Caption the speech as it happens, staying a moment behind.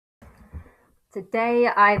Today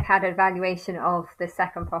I've had a valuation of the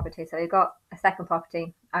second property. So we've got a second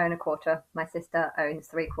property. I own a quarter. My sister owns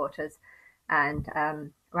three quarters, and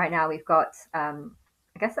right now we've got, I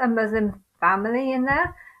guess, a Muslim family in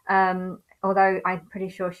there. Although I'm pretty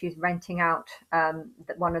sure she's renting out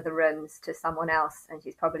one of the rooms to someone else, and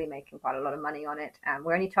she's probably making quite a lot of money on it. And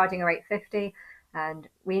we're only charging her 850. And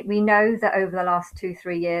we know that over the last 2,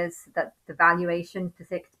 3 years that the valuation,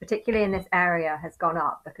 particularly in this area, has gone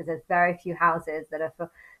up because there's very few houses that are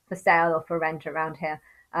for sale or for rent around here.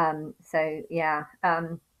 So yeah,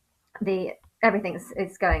 the everything's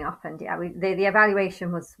it's going up, and yeah, the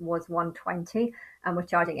evaluation was 120, and we're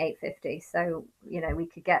charging 850. So we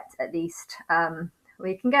could get at least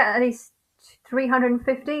we can get at least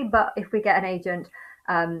 350, but if we get an agent,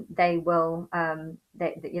 they will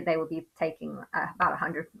be taking about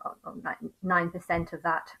 100, 9% of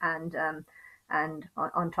that, and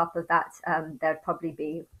on top of that, there could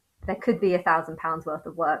be £1,000 worth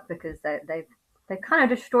of work because they've kind of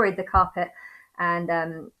destroyed the carpet, and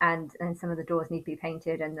some of the doors need to be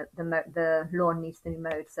painted, and the lawn needs to be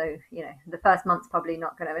mowed. So the first month's probably we're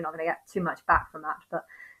not gonna get too much back from that, but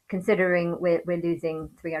considering we're losing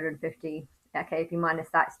 350. Okay, if you minus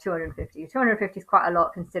that, it's 250. 250 is quite a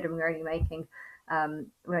lot considering we're only making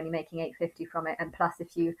 850 from it, and plus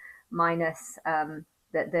if you minus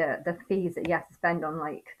the fees that you have to spend on,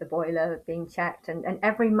 like the boiler being checked, and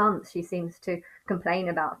every month she seems to complain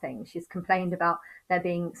about things. She's complained about there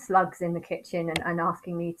being slugs in the kitchen, and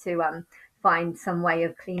asking me to find some way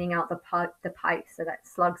of cleaning out the pipe so that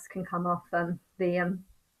slugs can come off the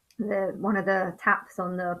one of the taps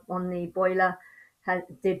on the boiler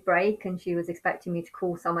did break, and she was expecting me to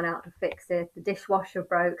call someone out to fix it. The dishwasher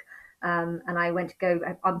broke, and I went to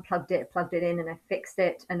I unplugged it, plugged it in, and I fixed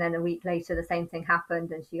it. And then a week later, the same thing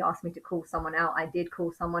happened, and she asked me to call someone out. I did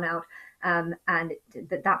call someone out, and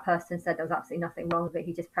that person said there was absolutely nothing wrong with it.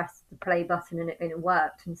 He just pressed the play button, and it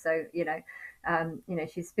worked. And so,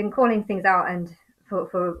 she's been calling things out, and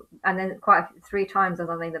and then quite 3 times or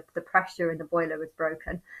something, the pressure in the boiler was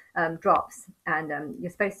broken, drops, and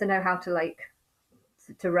you're supposed to know how to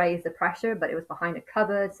raise the pressure, but it was behind a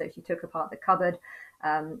cupboard, so she took apart the cupboard.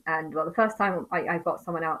 And well, the first time I got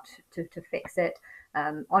someone out to fix it,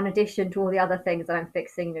 on addition to all the other things that I'm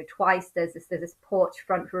fixing, twice there's this porch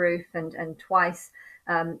front roof, and twice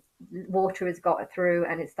water has got through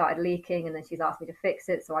and it started leaking, and then she's asked me to fix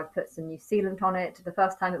it, so I put some new sealant on it. The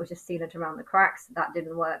first time it was just sealant around the cracks, that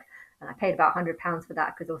didn't work, and I paid about £100 for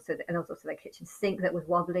that, because there was also the kitchen sink that was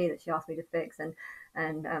wobbly that she asked me to fix, and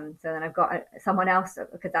so then I've got someone else,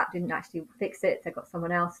 because that didn't actually fix it, so I got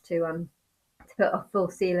someone else to put a full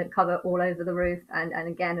sealant cover all over the roof, and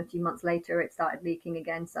again a few months later it started leaking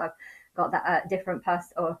again, so I've got that different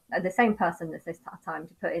person, or the same person this time,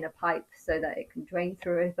 to put in a pipe so that it can drain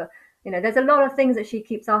through it. But there's a lot of things that she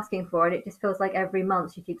keeps asking for, and it just feels like every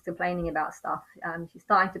month she keeps complaining about stuff. She's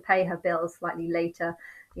starting to pay her bills slightly later.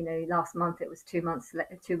 Last month it was 2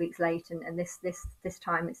 weeks late, and this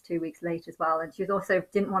time it's 2 weeks late as well. And she also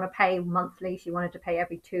didn't want to pay monthly; she wanted to pay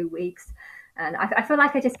every 2 weeks. And I feel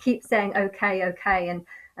like I just keep saying okay, okay, and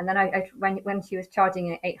then when she was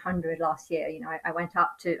charging 800 last year, I tried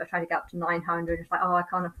to get up to 900. It's like, oh, I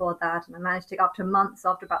can't afford that, and I managed to get up to months.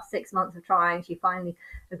 After about 6 months of trying, she finally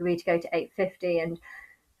agreed to go to 850, and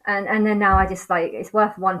then now I just it's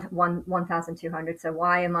worth 1,200. So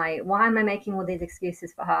why am I making all these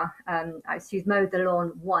excuses for her? She's mowed the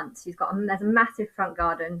lawn once. There's a massive front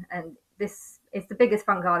garden, and this is the biggest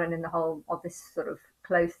front garden in the whole of this sort of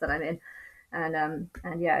close that I'm in. And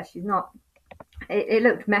yeah, she's not. It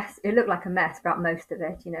looked like a mess throughout most of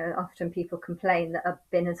it. Often people complain that a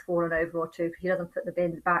bin has fallen over or two because she doesn't put the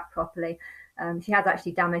bins back properly. She has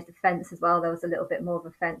actually damaged the fence as well. There was a little bit more of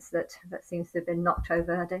a fence that seems to have been knocked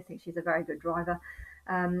over. I don't think she's a very good driver.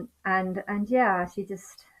 And yeah,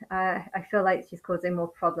 I feel like she's causing more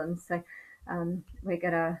problems. So I'm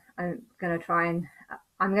gonna try and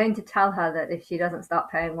I'm going to tell her that if she doesn't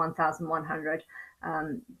start paying 1,100,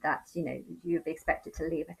 that you'd be expected to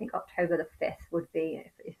leave. I think October the 5th would be,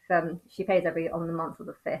 if she pays every on the month of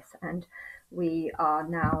the 5th, and we are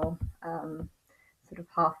now sort of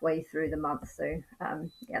halfway through the month. So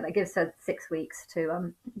yeah, that gives her 6 weeks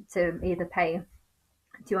to either pay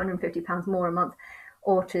 £250 more a month,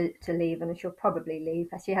 or to leave, and she'll probably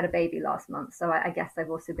leave. She had a baby last month, so I guess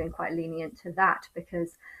I've also been quite lenient to that,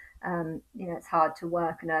 because it's hard to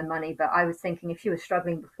work and earn money. But I was thinking, if she was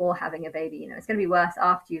struggling before having a baby, it's going to be worse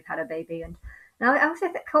after you've had a baby. And now I also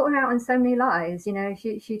caught her out on so many lies.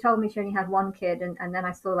 She told me she only had one kid, and then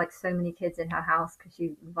I saw like so many kids in her house because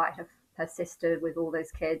she invited her sister with all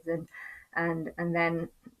those kids, and then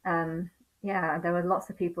yeah, there were lots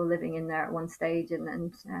of people living in there at one stage,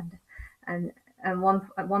 and at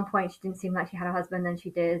one point she didn't seem like she had a husband, then she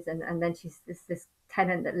did, and then she's this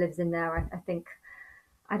tenant that lives in there. I think,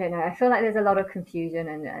 I don't know. I feel like there's a lot of confusion,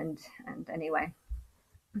 and anyway,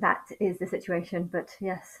 that is the situation. But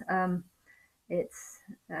yes, it's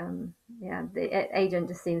yeah, the agent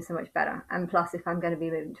just seems so much better. And plus, if I'm going to be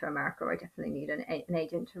moving to America, I definitely need an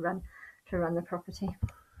agent to run the property.